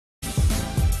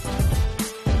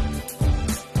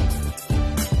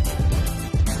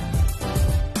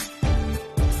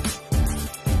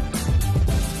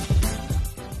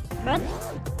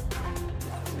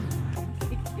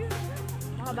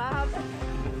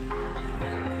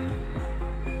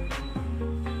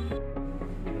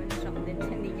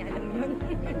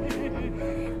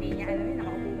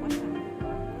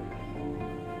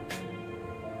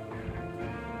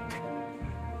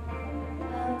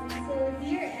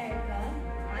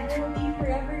will be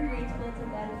forever grateful to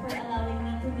God for allowing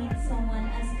me to meet someone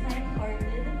as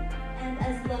kind-hearted and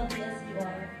as lovely as you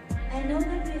are. I know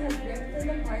that we have drifted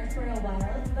apart for a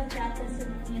while, but that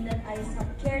doesn't mean that I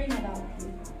stopped caring about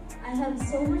you. I have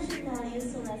so much to tell you,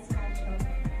 so let's catch up.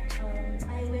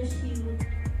 I wish that you would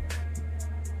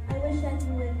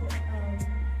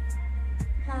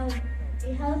have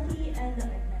a healthy and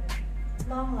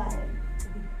long life.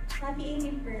 Happy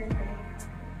 18th birthday.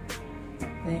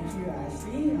 Thank you,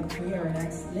 Ashley. Okay, our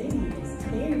next lady is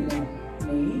Erika.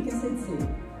 May Kasitsi.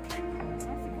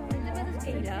 Diba na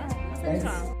Kayla? Yes.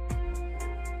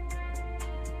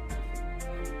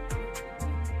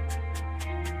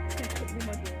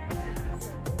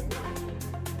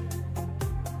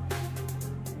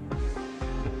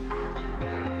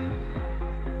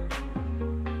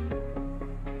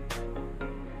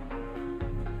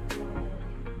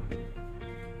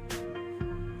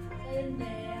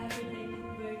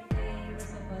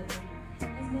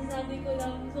 Sabi ko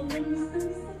lang, sobrang gusto.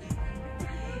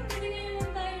 Kasi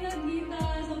ngayon tayo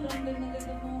nagkita, sobrang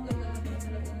ganda-ganda mo, ganda-ganda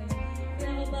talaga ngayon.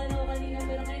 Pinakabahan ako kanina,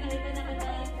 pero ngayon nakita na ko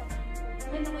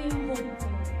yung hope ko.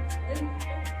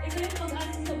 Ikaw yung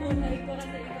pag-asa sa buhay ko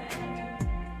kasi ikaw yung,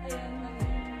 ayan,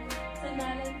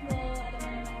 sandalan ko, alam mo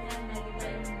naman yan, lagi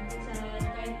tayong sa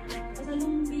kahit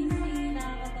masalong busy,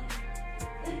 nakakapag...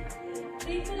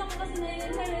 Thankful ako kasi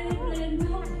ngayon,